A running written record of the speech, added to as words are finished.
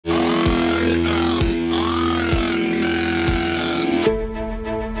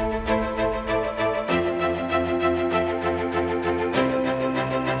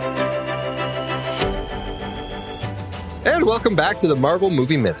Welcome back to the Marvel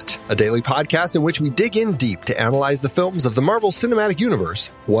Movie Minute, a daily podcast in which we dig in deep to analyze the films of the Marvel Cinematic Universe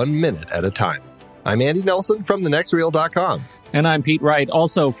 1 minute at a time. I'm Andy Nelson from thenextreel.com. And I'm Pete Wright,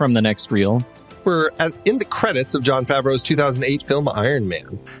 also from The Next Reel. We're in the credits of Jon Favreau's 2008 film Iron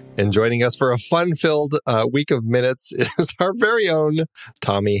Man. And joining us for a fun-filled week of minutes is our very own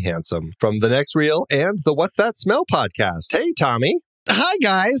Tommy Handsome from The Next Reel and the What's That Smell podcast. Hey, Tommy. Hi,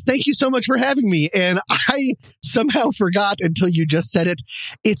 guys. Thank you so much for having me. And I somehow forgot until you just said it.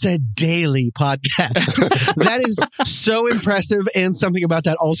 It's a daily podcast. That is so impressive. And something about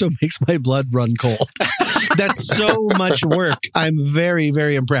that also makes my blood run cold. That's so much work. I'm very,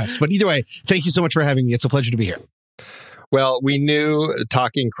 very impressed. But either way, thank you so much for having me. It's a pleasure to be here. Well, we knew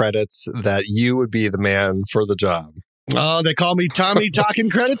talking credits that you would be the man for the job. Oh, they call me Tommy Talking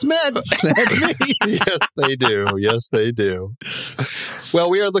Credits Meds. That's me. Yes, they do. Yes, they do. Well,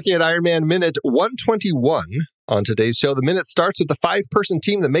 we are looking at Iron Man Minute 121. On today's show, the minute starts with the 5-person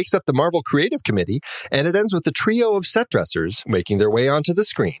team that makes up the Marvel Creative Committee, and it ends with the trio of set dressers making their way onto the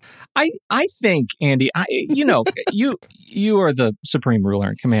screen. I think, Andy, you are the supreme ruler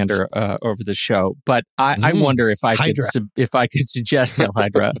and commander over the show, but I wonder if I could suggest, Hail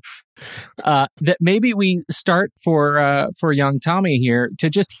Hydra, that maybe we start for young Tommy here to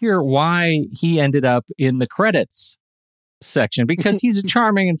just hear why he ended up in the credits section, because he's a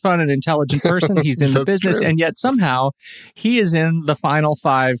charming and fun and intelligent person. He's in the business, true. And yet somehow he is in the final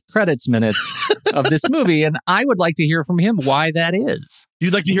 5 credits minutes of this movie, and I would like to hear from him why that is.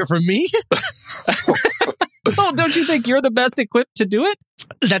 You'd like to hear from me? Well, don't you think you're the best equipped to do it?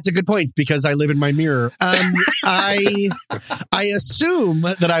 That's a good point, because I live in my mirror. I assume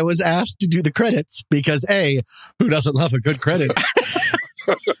that I was asked to do the credits because A, who doesn't love a good credit?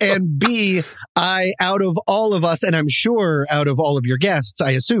 And B, out of all of us, and I'm sure out of all of your guests,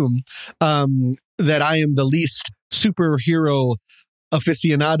 I assume that I am the least superhero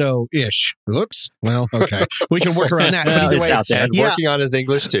aficionado-ish. Oops. Well, okay. We can work around that. But either way, out there. Yeah. Working on his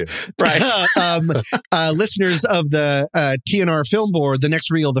English, too. Right. Listeners of the TNR Film Board, the Next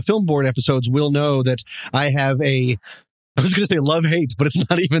Reel, the Film Board episodes will know that I have I was going to say love-hate, but it's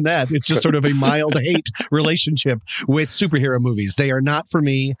not even that. It's just sort of a mild hate relationship with superhero movies. They are not for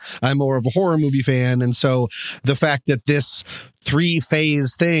me. I'm more of a horror movie fan. And so the fact that this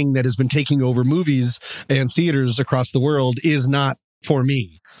 3-phase thing that has been taking over movies and theaters across the world is not for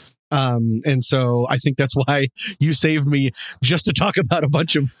me. And so I think that's why you saved me, just to talk about a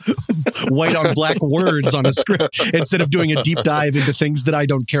bunch of white on black words on a script instead of doing a deep dive into things that I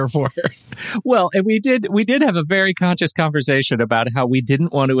don't care for. Well, and we did have a very conscious conversation about how we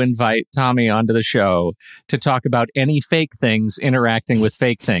didn't want to invite Tommy onto the show to talk about any fake things interacting with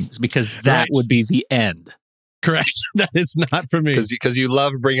fake things, because that would be the end. Correct. That is not for me. Because you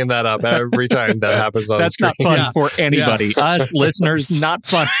love bringing that up every time that happens on That's screen. Not fun for anybody. Yeah. Us listeners, not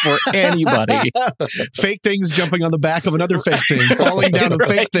fun for anybody. Fake things jumping on the back of another fake thing, falling down a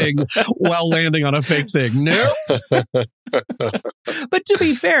fake thing while landing on a fake thing. No. But to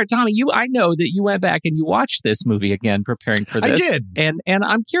be fair, Tommy, I know that you went back and you watched this movie again preparing for this. I did. And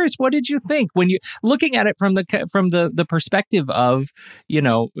I'm curious, what did you think when you looking at it from the perspective of,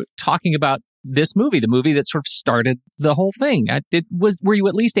 talking about this movie, the movie that sort of started the whole thing? Were you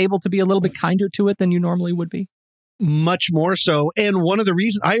at least able to be a little bit kinder to it than you normally would be? Much more so. And one of the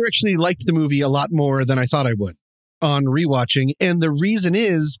reasons I actually liked the movie a lot more than I thought I would on rewatching. And the reason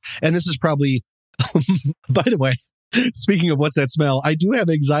is, and this is probably, by the way, speaking of What's That Smell, I do have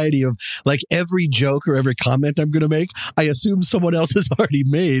anxiety of every joke or every comment I'm going to make, I assume someone else has already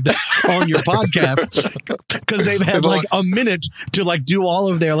made on your podcast, because they've had a minute to do all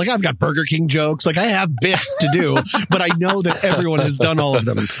of their, I've got Burger King jokes, I have bits to do, but I know that everyone has done all of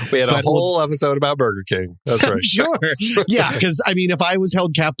them. We had a whole episode about Burger King. That's right. Sure. Yeah, because if I was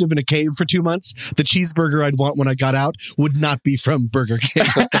held captive in a cave for 2 months, the cheeseburger I'd want when I got out would not be from Burger King.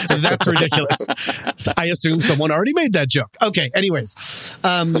 That's ridiculous. So I assume someone already made that joke. Okay, anyways.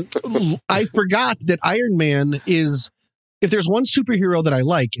 I forgot that Iron Man is, if there's one superhero that I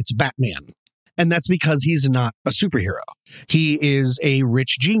like, it's Batman. And that's because he's not a superhero. He is a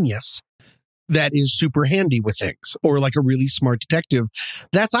rich genius that is super handy with things, or a really smart detective.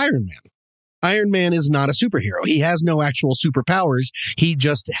 That's Iron Man. Iron Man is not a superhero. He has no actual superpowers. He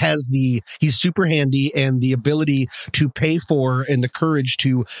just has he's super handy and the ability to pay for and the courage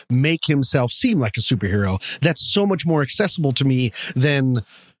to make himself seem like a superhero. That's so much more accessible to me than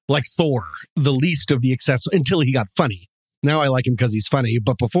Thor, the least of the accessible, until he got funny. Now I like him because he's funny.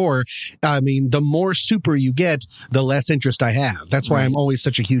 But before, the more super you get, the less interest I have. That's why I'm always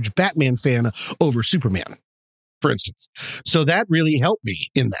such a huge Batman fan over Superman, for instance. So that really helped me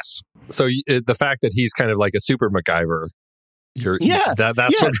in this. So the fact that he's kind of like a super MacGyver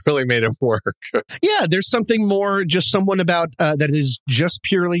That's what really made it work. Yeah, there's something more, just someone about that is just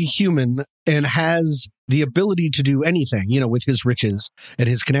purely human and has the ability to do anything, with his riches and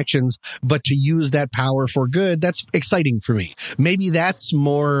his connections, but to use that power for good. That's exciting for me. Maybe that's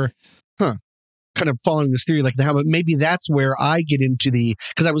more, kind of following this theory like that, but maybe that's where I get into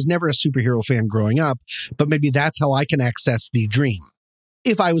because I was never a superhero fan growing up, but maybe that's how I can access the dream.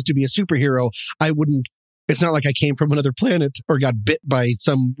 If I was to be a superhero, it's not like I came from another planet or got bit by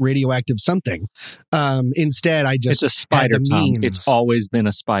some radioactive something. Instead, it's a spider, Tom. It's always been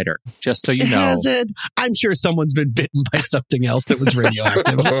a spider, just so you know. Has it? I'm sure someone's been bitten by something else that was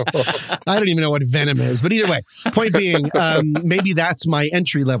radioactive. I don't even know what venom is. But either way, point being, maybe that's my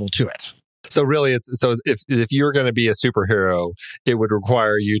entry level to it. So really, if you're going to be a superhero, it would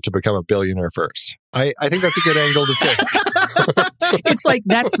require you to become a billionaire first. I think that's a good angle to take. It's like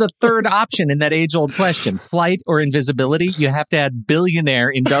that's the third option in that age-old question: flight or invisibility. You have to add billionaire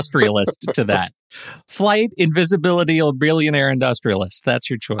industrialist to that. Flight, invisibility, or billionaire industrialist. That's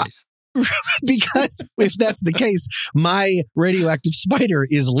your choice. Because if that's the case, my radioactive spider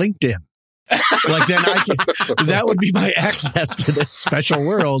is LinkedIn. Like then that would be my access to this special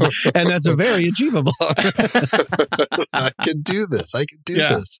world, and that's a very achievable. I can do this.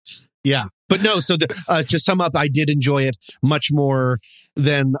 Yeah. But no, so to sum up, I did enjoy it much more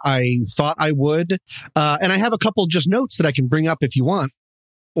than I thought I would. And I have a couple just notes that I can bring up if you want.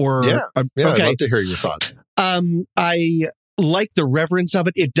 Okay. I'd love to hear your thoughts. I like the reverence of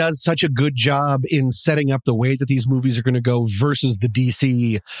it. It does such a good job in setting up the way that these movies are going to go versus the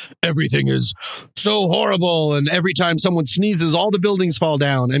DC. Everything is so horrible, and every time someone sneezes, all the buildings fall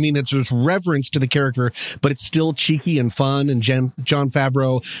down. I mean, it's just reverence to the character, but it's still cheeky and fun. And Jon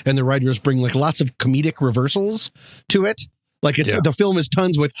Favreau and the writers bring like lots of comedic reversals to it. Like the film is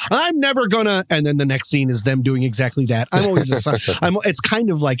tons with "I'm never gonna," and then the next scene is them doing exactly that. I'm always a sucker. It's kind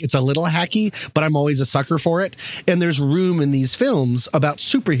of like it's a little hacky, but I'm always a sucker for it. And there's room in these films about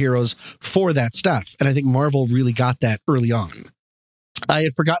superheroes for that stuff, and I think Marvel really got that early on. I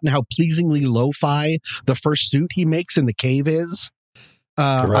had forgotten how pleasingly lo-fi the first suit he makes in the cave is.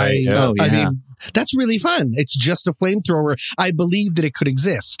 Right. I mean, that's really fun. It's just a flamethrower. I believe that it could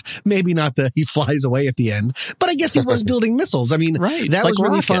exist. Maybe not that he flies away at the end, but I guess he was building missiles. I mean, that was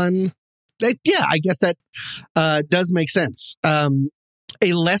really fun. I guess that does make sense.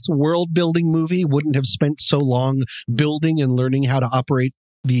 A less world-building movie wouldn't have spent so long building and learning how to operate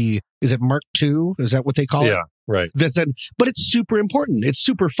is it Mark II? Is that what they call it? Yeah, right. But it's super important. It's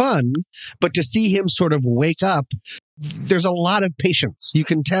super fun. But to see him sort of wake up, there's a lot of patience. You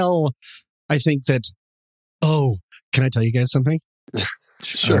can tell, I think that, can I tell you guys something?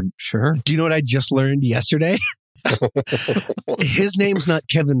 Sure. Do you know what I just learned yesterday? His name's not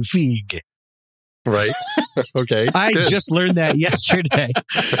Kevin Feige. Right. Okay. I just learned that yesterday.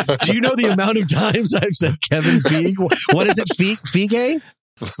 Do you know the amount of times I've said Kevin Feige? What is it? Feige?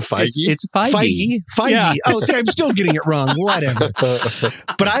 Feige? It's Feige. Feige. Yeah. Oh, see, I'm still getting it wrong. Whatever.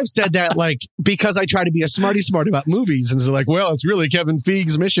 But I've said that because I try to be a smarty smart about movies, and they're like, well, it's really Kevin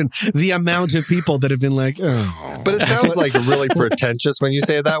Feige's mission. The amount of people that have been like, oh. But it sounds like really pretentious when you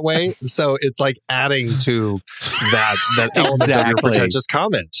say it that way. So it's like adding to that element of your pretentious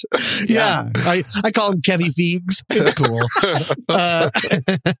comment. Yeah. I call him Kevy Feigs. It's cool.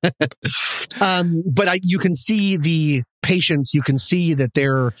 But you can see the patience. You can see that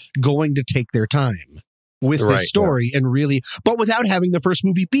they're going to take their time with this story and really, but without having the first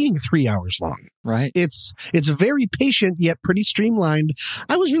movie being 3 hours long. Right. It's very patient yet pretty streamlined.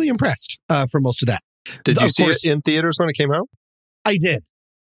 I was really impressed for most of that. Did you see it in theaters when it came out? I did.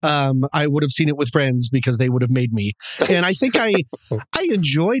 I would have seen it with friends because they would have made me. And I think I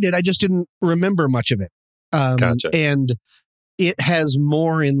enjoyed it. I just didn't remember much of it. Gotcha. And it has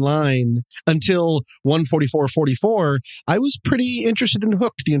more in line until 144.44. I was pretty interested and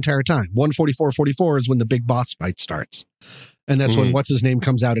hooked the entire time. 144.44 is when the big boss fight starts. And that's when what's-his-name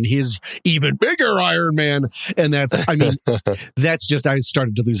comes out and his even bigger Iron Man. And that's just, I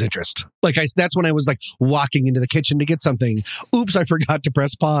started to lose interest. That's when I was walking into the kitchen to get something. Oops, I forgot to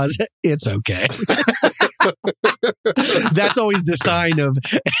press pause. It's okay. That's always the sign of,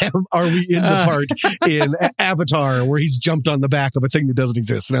 are we in the part in Avatar where he's jumped on the back of a thing that doesn't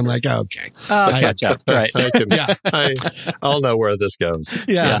exist? And I'm like, okay. I'll catch up. Right. I'll know where this goes.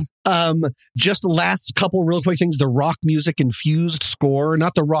 Yeah. Just last couple real quick things. The rock music infused score,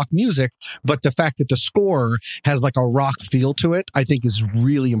 not the rock music, but the fact that the score has a rock feel to it, I think is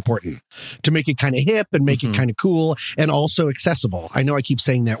really important to make it kind of hip and make it kind of cool and also accessible. I know I keep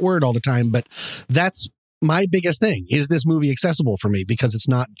saying that word all the time, but that's my biggest thing. Is this movie accessible for me? Because it's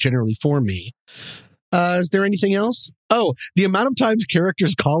not generally for me. Is there anything else? Oh, the amount of times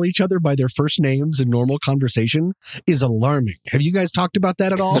characters call each other by their first names in normal conversation is alarming. Have you guys talked about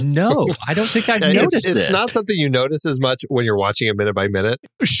that at all? No, I don't think I've noticed this. It's not something you notice as much when you're watching it minute by minute.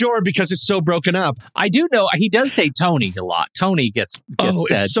 Sure, because it's so broken up. I do know he does say Tony a lot. Tony gets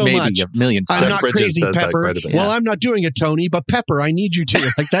said so maybe much. a million times. I'm not crazy, Pepper. Well, I'm not doing it, Tony, but Pepper, I need you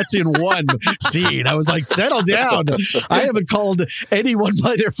to. Like, that's in one scene. I was like, settle down. I haven't called anyone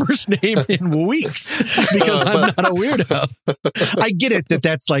by their first name in weeks because I'm not a weirdo. I get it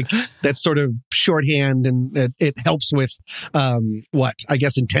that's sort of shorthand and it helps with I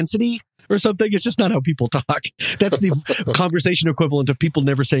guess intensity or something. It's just not how people talk. That's the conversation equivalent of people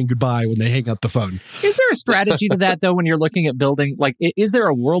never saying goodbye when they hang up the phone. Is there a strategy to that though when you're looking at building? Like, is there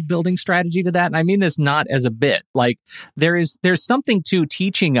a world building strategy to that? And I mean this not as a bit. Like, there's something to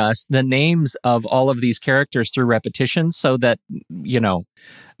teaching us the names of all of these characters through repetition so that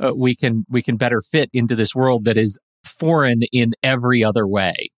we can better fit into this world that is foreign in every other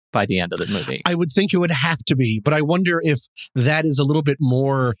way by the end of the movie. I would think it would have to be, but I wonder if that is a little bit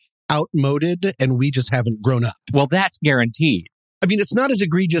more outmoded and we just haven't grown up. Well, that's guaranteed. I mean, it's not as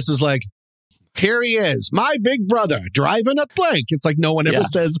egregious as like, here he is, my big brother, driving a blank. It's like no one ever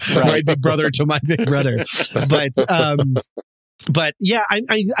says my big brother to my big brother. But yeah,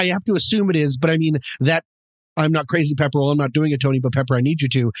 I have to assume it is. But I mean, that I'm not crazy, Pepper. Well, I'm not doing it, Tony, but Pepper, I need you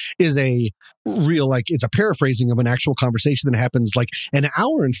to is a real, like, it's a paraphrasing of an actual conversation that happens like an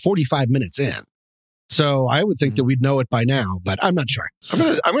hour and 45 minutes in. So I would think that we'd know it by now, but I'm not sure.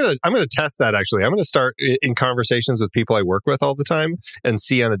 I'm gonna test that. Actually, I'm gonna start in conversations with people I work with all the time and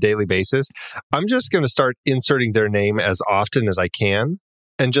see on a daily basis. I'm just gonna start inserting their name as often as I can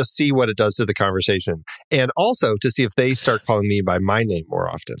and just see what it does to the conversation, and also to see if they start calling me by my name more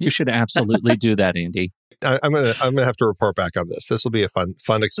often. You should absolutely do that, Andy. I'm gonna have to report back on this. This will be a fun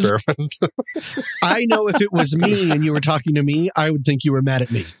experiment. I know if it was me and you were talking to me, I would think you were mad at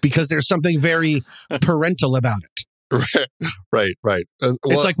me because there's something very parental about it. Right.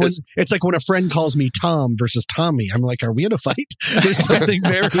 It's like when a friend calls me Tom versus Tommy. I'm like, are we in a fight? There's something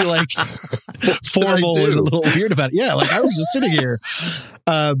very like formal and a little weird about it. Yeah, like I was just sitting here.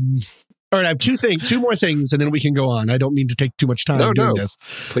 All right, I have two more things, and then we can go on. I don't mean to take too much time doing this.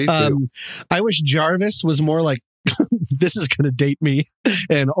 Please do. I wish Jarvis was more like, this is going to date me,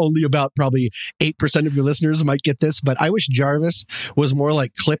 and only about probably 8% of your listeners might get this, but I wish Jarvis was more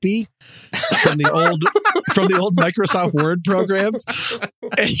like Clippy from the old Microsoft Word programs.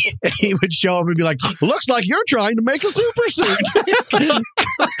 And he would show up and be like, looks like you're trying to make a super suit.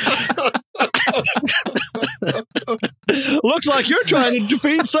 Looks like you're trying to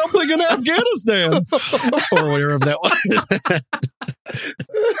defeat something in Afghanistan. Or whatever that was.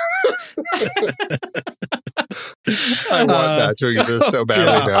 I want that to exist so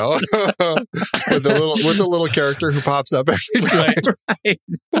badly now. with the little character who pops up every time. Right.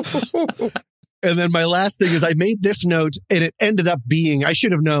 And then my last thing is I made this note and it ended up being, I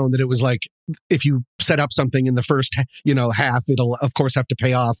should have known that it was like, if you set up something in the first, half, it'll of course have to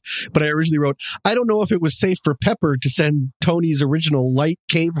pay off. But I originally wrote, I don't know if it was safe for Pepper to send Tony's original light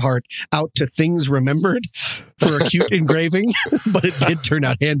cave heart out to Things Remembered for a cute engraving, but it did turn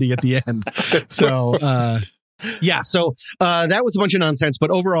out handy at the end. So, that was a bunch of nonsense,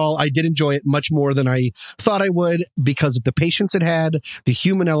 but overall, I did enjoy it much more than I thought I would because of the patience it had, the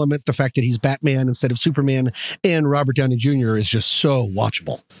human element, the fact that he's Batman instead of Superman, and Robert Downey Jr. is just so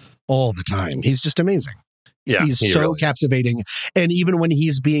watchable all the time. He's just amazing. Yeah, he's so really captivating. And even when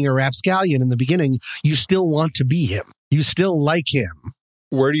he's being a rapscallion in the beginning, you still want to be him. You still like him.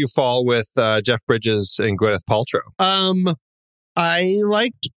 Where do you fall with Jeff Bridges and Gwyneth Paltrow? I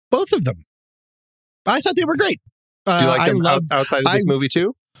liked both of them. I thought they were great. Do you like them outside of this movie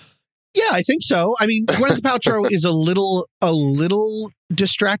too? Yeah, I think so. I mean, Gwyneth Paltrow is a little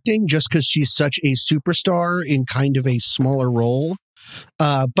distracting just because she's such a superstar in kind of a smaller role.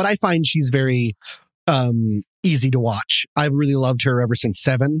 But I find she's very easy to watch. I've really loved her ever since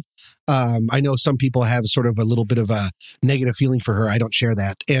Seven. I know some people have sort of a little bit of a negative feeling for her. I don't share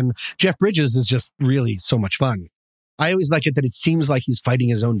that. And Jeff Bridges is just really so much fun. I always like it that it seems like he's fighting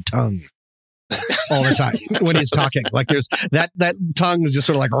his own tongue all the time when he's talking. Like there's that tongue is just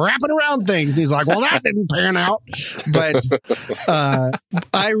sort of like wrapping around things. And he's like, well, that didn't pan out. But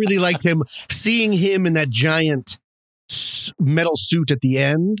I really liked him. Seeing him in that giant metal suit at the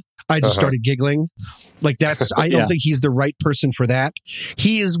end, I just started giggling. Like I don't think he's the right person for that.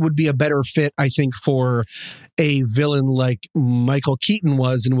 Would be a better fit, I think, for a villain like Michael Keaton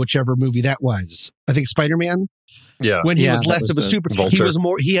was in whichever movie that was. I think Spider-Man. Yeah. When he was less of a super, he was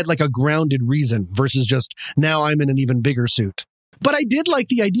more, he had like a grounded reason versus just now I'm in an even bigger suit. But I did like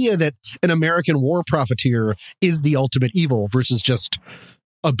the idea that an American war profiteer is the ultimate evil versus just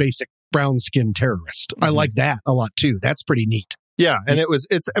a basic brown-skinned terrorist. I like that a lot too. That's pretty neat. Yeah, and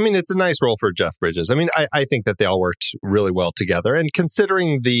it's a nice role for Jeff Bridges. I mean, I think that they all worked really well together. And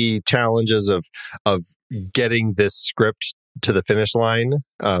considering the challenges of getting this script to the finish line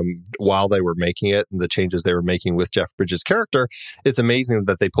while they were making it and the changes they were making with Jeff Bridges' character, it's amazing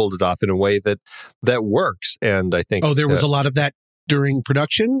that they pulled it off in a way that works. And I think there was a lot of that during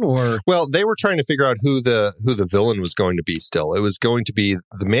production, or well, they were trying to figure out who the villain was going to be. Still, it was going to be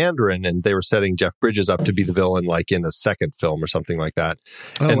the Mandarin, and they were setting Jeff Bridges up to be the villain, like in a second film or something like that.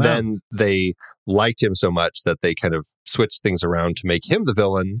 Then they liked him so much that they kind of switched things around to make him the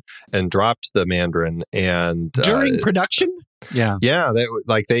villain and dropped the Mandarin. And during production. Yeah, they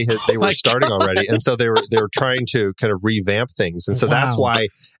were starting already, and so they were trying to kind of revamp things, and so that's why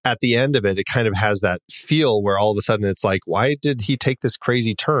at the end of it, it kind of has that feel where all of a sudden it's like, why did he take this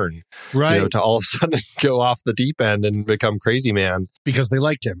crazy turn, right? To all of a sudden go off the deep end and become Crazy Man because they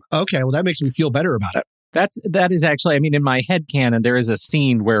liked him. Okay, well that makes me feel better about it. That is actually, I mean, in my headcanon, there is a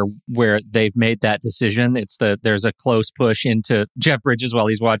scene where they've made that decision. There's a close push into Jeff Bridges while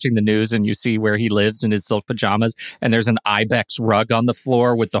he's watching the news, and you see where he lives in his silk pajamas, and there's an ibex rug on the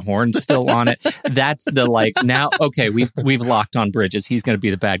floor with the horns still on it. That's the now, okay, we've locked on Bridges. He's going to be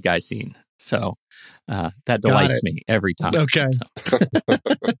the bad guy scene. So that delights me every time. Okay. So.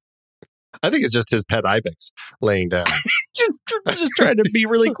 I think it's just his pet ibex laying down. just trying to be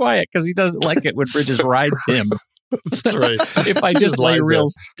really quiet because he doesn't like it when Bridges rides him. That's right. If I just lay real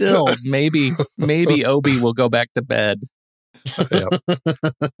still, maybe Obi will go back to bed. Yep.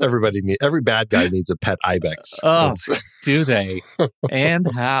 Every bad guy needs a pet ibex. Oh, do they? And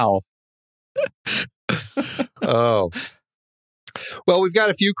how? Oh. Well, we've got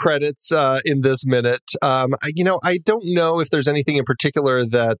a few credits in this minute. I don't know if there's anything in particular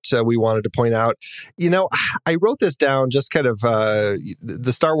that we wanted to point out. I wrote this down just kind of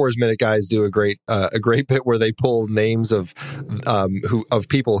the Star Wars Minute guys do a great bit where they pull names of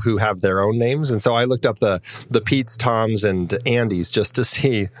people who have their own names, and so I looked up the Petes, Toms, and Andys just to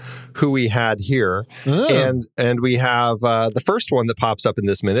see who we had here, and we have the first one that pops up in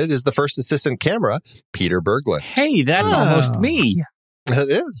this minute is the first assistant camera, Peter Berglund. Hey, that's almost me. It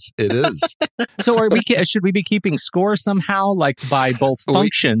is. So should we be keeping score somehow, like by both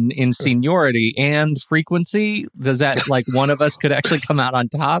function in seniority and frequency? Does that one of us could actually come out on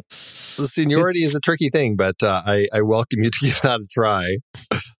top? The seniority is a tricky thing, but I welcome you to give that a try.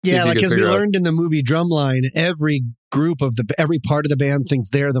 Yeah, as we learned in the movie Drumline, every part of the band thinks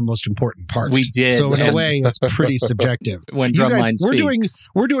they're the most important part. We did. So in a way, it's pretty subjective. When Drumline speaks.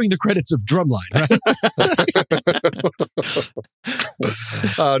 We're doing the credits of Drumline, right?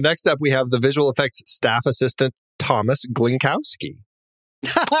 Next up, we have the visual effects staff assistant, Thomas Glinkowski.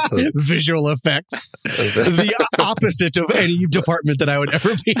 Visual effects. The opposite of any department that I would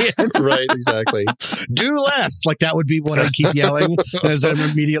ever be in. Right, exactly. Do less. That would be what I keep yelling as I'm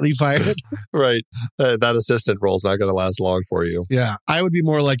immediately fired. Right. That assistant role's not going to last long for you. Yeah. I would be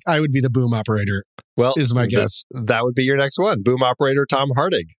the boom operator. Well, is my guess. That would be your next one. Boom operator Tom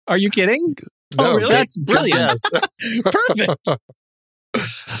Hardig. Are you kidding? No, really? That's brilliant. Yes. Perfect.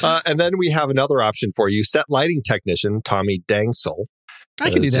 And then we have another option for you. Set lighting technician Tommy Dangsel. I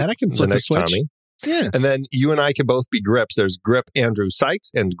can do that. I can flip the switch. Tommy. Yeah. And then you and I can both be grips. There's grip Andrew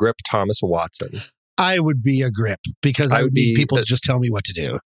Sykes and grip Thomas Watson. I would be a grip because I would need people to just tell me what to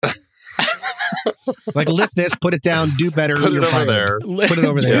do. Lift this, put it down, do better. Put it over there. Put it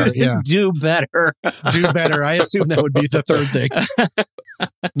over there. Yeah. Do better. Do better. I assume that would be the third thing.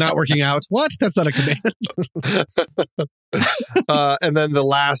 Not working out. What? That's not a command. And then the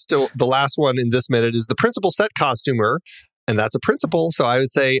last one in this minute is the principal set costumer. And that's a principal. So I would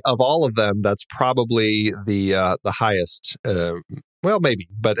say of all of them, that's probably the highest. Well, maybe.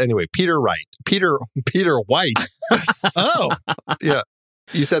 But anyway, Peter Wright. Peter White. Oh. Yeah.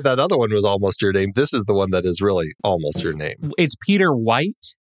 You said that other one was almost your name. This is the one that is really almost your name. It's Peter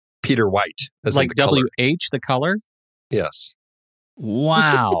White? Peter White. As like WH, the color? Yes.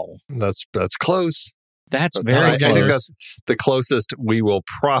 Wow. That's close. That's very close. I think that's the closest we will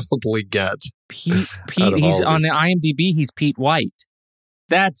probably get. Pete he's on the IMDb, he's Pete White.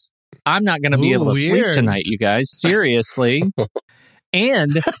 I'm not going to be able to sleep tonight, you guys. Seriously.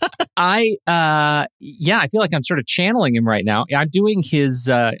 And I feel like I'm sort of channeling him right now. I'm doing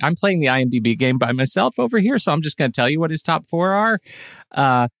I'm playing the IMDb game by myself over here, so I'm just going to tell you what his top 4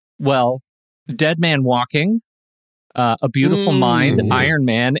 are. Dead Man Walking, A Beautiful Mind, Iron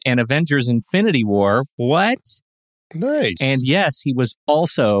Man, and Avengers Infinity War. What? Nice. And yes, he was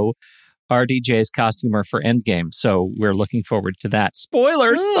also RDJ's costumer for Endgame. So we're looking forward to that.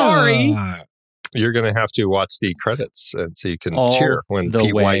 Spoilers, sorry. You're going to have to watch the credits and so you can All cheer when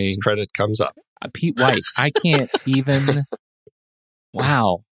Pete way. White's credit comes up. Pete White. I can't even.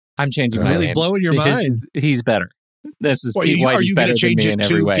 Wow. I'm changing my really name. blowing your mind. He's better. This is Pete White. He's better than me in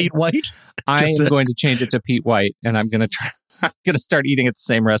every way. Pete White? I am going to change it to Pete White, and I'm going to try. I'm going to start eating at the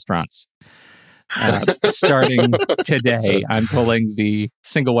same restaurants. Starting today, I'm pulling the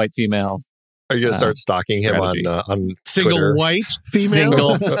single white female. Are you going to start stalking strategy. him on single Twitter? White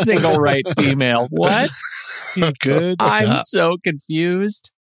female? Single right female. What? Good stuff. I'm so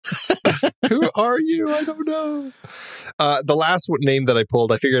confused. Who are you? I don't know. The last name that I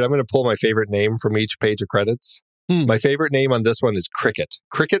pulled, I figured I'm going to pull my favorite name from each page of credits. My favorite name on this one is Cricket.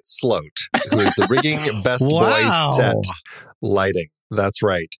 Cricket Sloat, who is the rigging best boy set lighting. That's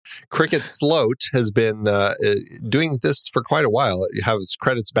right. Cricket Sloat has been doing this for quite a while. It has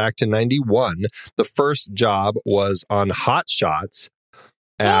credits back to 91. The first job was on Hot Shots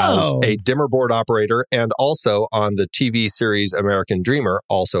as a dimmer board operator and also on the TV series American Dreamer,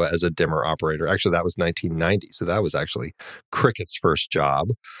 also as a dimmer operator. Actually, that was 1990. So that was actually Cricket's first job.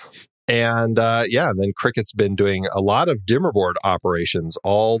 And then Cricket's been doing a lot of dimmer board operations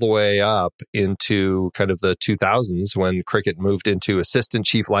all the way up into kind of the 2000s when Cricket moved into assistant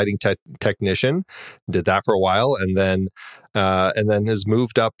chief lighting technician, did that for a while, and then has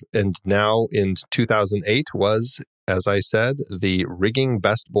moved up, and now in 2008 was, as I said, the rigging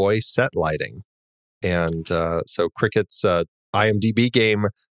best boy set lighting. And so Cricket's IMDb game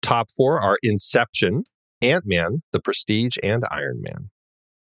top 4 are Inception, Ant-Man, The Prestige, and Iron Man.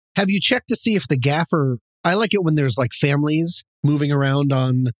 Have you checked to see if the gaffer, I like it when there's like families moving around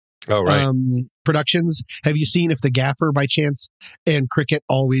on productions. Have you seen if the gaffer by chance and Cricket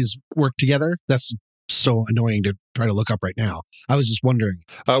always work together? That's so annoying to try to look up right now. I was just wondering.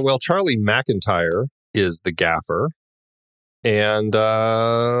 Well, Charlie McIntyre is the gaffer. And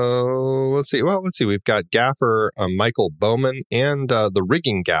let's see. We've got gaffer Michael Bowman and the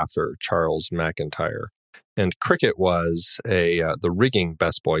rigging gaffer, Charles McIntyre. And Cricket was the rigging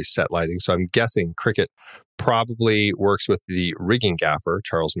best boy set lighting. So I'm guessing Cricket probably works with the rigging gaffer,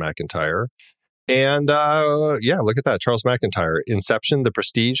 Charles McIntyre. And look at that. Charles McIntyre, Inception, The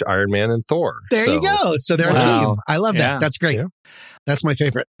Prestige, Iron Man, and Thor. There you go. So they're a team. I love that. That's great. Yeah. That's my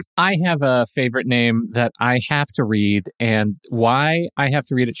favorite. I have a favorite name that I have to read, and why I have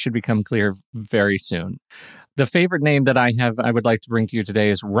to read it should become clear very soon. The favorite name that I would like to bring to you today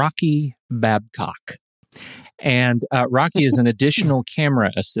is Rocky Babcock. And Rocky is an additional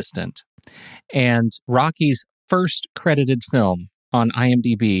camera assistant. And Rocky's first credited film on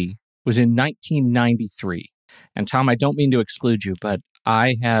IMDb was in 1993. And Tom, I don't mean to exclude you, but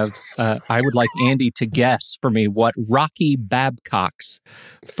I would like Andy to guess for me what Rocky Babcock's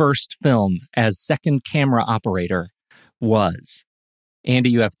first film as second camera operator was.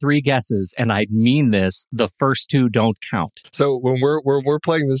 Andy, you have 3 guesses, and I mean this. The first 2 don't count. So when we're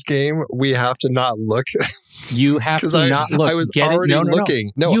playing this game, we have to not look. You have to not look. I was already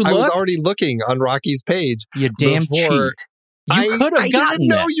looking. No, I was already looking on Rocky's page. You damn cheat. You could have gotten I didn't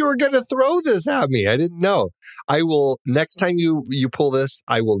know this. You were going to throw this at me. I didn't know. I will, next time you pull this,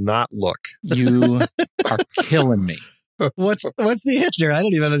 I will not look. You are killing me. What's the answer? I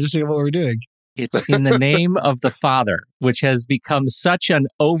don't even understand what we're doing. It's In the Name of the Father, which has become such an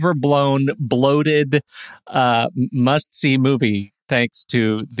overblown, bloated, must-see movie thanks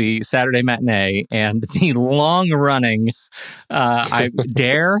to the Saturday matinee and the long-running I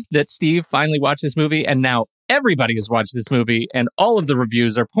dare that Steve finally watched this movie, and now everybody has watched this movie, and all of the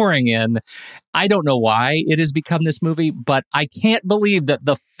reviews are pouring in. I don't know why it has become this movie, but I can't believe that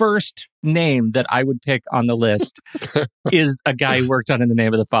the first name that I would pick on the list is a guy who worked on In the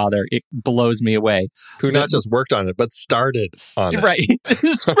Name of the Father. It blows me away. Who not just worked on it, but started on it. Right.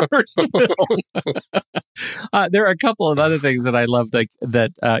 His first film. There are a couple of other things that I love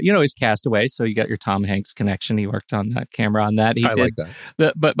he's Castaway, so you got your Tom Hanks connection. He worked on camera on that. Like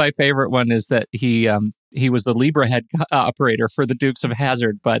that. But my favorite one is that he was the Libra head operator for the Dukes of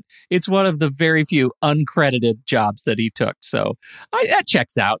Hazzard, but it's one of the very few uncredited jobs that he took. So that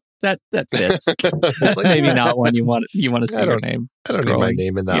checks out. That fits. That's maybe not one you want to see your name. I don't need my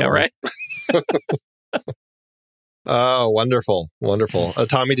name in that one. Right. Oh, wonderful. Wonderful.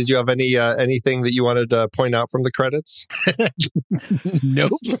 Tommy, did you have anything that you wanted to point out from the credits?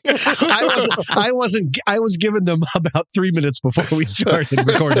 Nope. I was giving them about 3 minutes before we started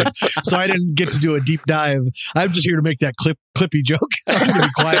recording. So I didn't get to do a deep dive. I'm just here to make that Clippy joke. I'm going to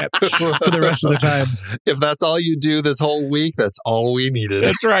be quiet for the rest of the time. If that's all you do this whole week, that's all we needed.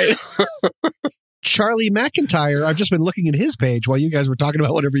 That's right. Charlie McIntyre, I've just been looking at his page while you guys were talking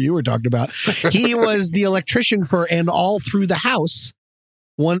about whatever you were talking about. He was the electrician for And All Through the House,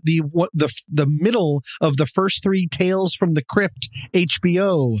 the middle of the first 3 Tales from the Crypt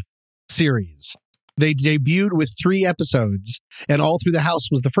HBO series. They debuted with 3 episodes, and All Through the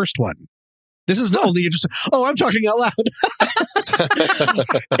House was the first one. This is not only interesting. Oh, I'm talking out loud.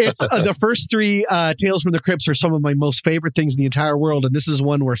 It's the first 3 Tales from the Crypts are some of my most favorite things in the entire world. And this is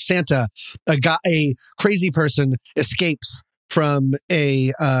one where Santa, a crazy person, escapes from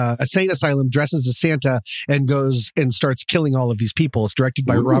a sane asylum, dresses as Santa, and goes and starts killing all of these people. It's directed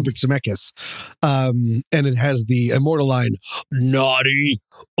by Robert Zemeckis. And it has the immortal line, naughty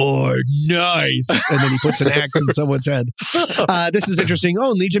or nice. And then he puts an axe in someone's head. This is interesting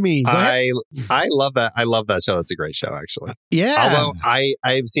only to me. I love that. I love that show. It's a great show, actually. Yeah. Although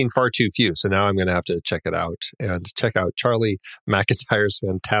I've seen far too few, so now I'm going to have to check it out and check out Charlie McIntyre's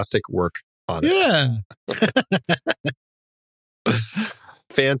fantastic work on it. Yeah.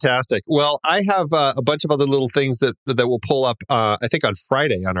 Fantastic. Well, I have a bunch of other little things that we'll pull up, I think on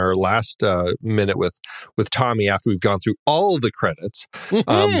Friday on our last minute with Tommy after we've gone through all of the credits.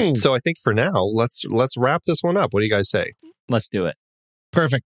 So I think for now, let's wrap this one up. What do you guys say? Let's do it.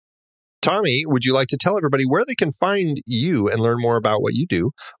 Perfect. Tommy, would you like to tell everybody where they can find you and learn more about what you do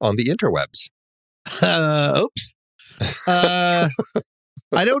on the interwebs? Oops.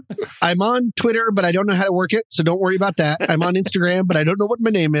 I'm on Twitter, but I don't know how to work it, so don't worry about that. I'm on Instagram, but I don't know what my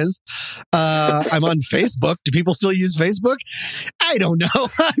name is. I'm on Facebook. Do people still use Facebook? I don't know.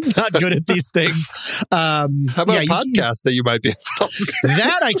 I'm not good at these things. How about podcasts that you might be involved in?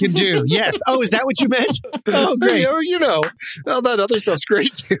 That I can do, yes. Oh, is that what you meant? Oh, great. All that other stuff's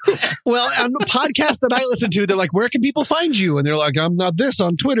great too. Well, on the podcast that I listen to, they're like, where can people find you? And they're like, I'm not this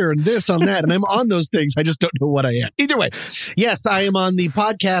on Twitter and this on that. And I'm on those things. I just don't know what I am. Either way, yes, I am on the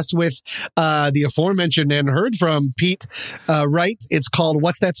podcast with the aforementioned and heard from Pete Wright. It's called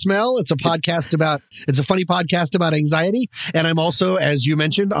What's That Smell? It's a funny podcast about anxiety. And I'm also, as you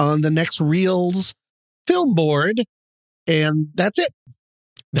mentioned, on the Next Reels film board. And that's it.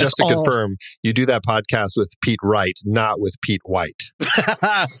 Just to confirm, you do that podcast with Pete Wright, not with Pete White.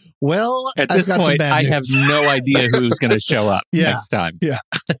 Well, at this point, I have no idea who's going to show up next time. Yeah.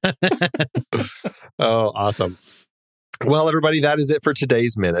 Oh, awesome. Well, everybody, that is it for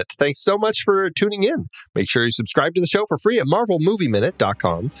today's Minute. Thanks so much for tuning in. Make sure you subscribe to the show for free at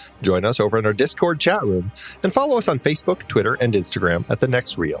marvelmovieminute.com. Join us over in our Discord chat room and follow us on Facebook, Twitter, and Instagram at The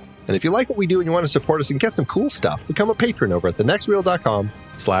Next Reel. And if you like what we do and you want to support us and get some cool stuff, become a patron over at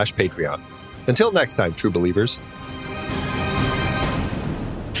thenextreel.com/Patreon. Until next time, true believers.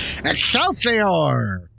 Excelsior!